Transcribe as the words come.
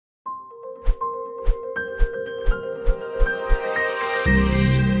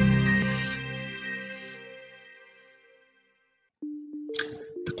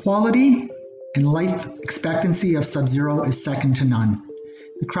quality and life expectancy of Sub-Zero is second to none.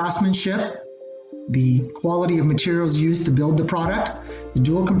 The craftsmanship, the quality of materials used to build the product, the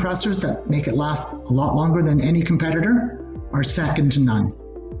dual compressors that make it last a lot longer than any competitor are second to none.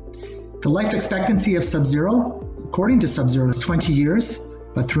 The life expectancy of Sub-Zero, according to Sub-Zero, is 20 years,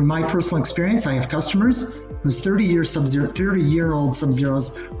 but through my personal experience, I have customers whose 30-year-old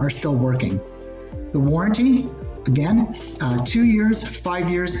Sub-Zeros are still working. The warranty, again, 2 years, 5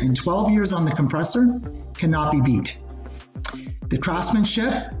 years, and 12 years on the compressor cannot be beat. The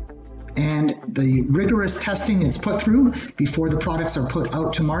craftsmanship and the rigorous testing it's put through before the products are put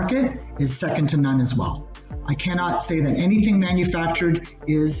out to market is second to none as well. I cannot say that anything manufactured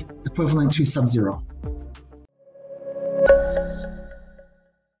is equivalent to Sub-Zero.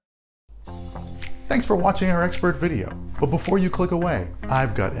 Thanks for watching our expert video. But before you click away,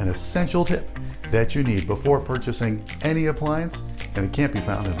 I've got an essential tip that you need before purchasing any appliance, and it can't be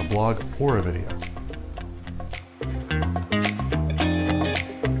found in a blog or a video.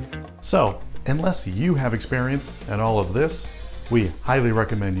 So, unless you have experience in all of this, we highly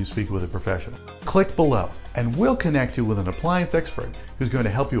recommend you speak with a professional. Click below and we'll connect you with an appliance expert who's going to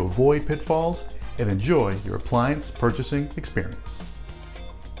help you avoid pitfalls and enjoy your appliance purchasing experience.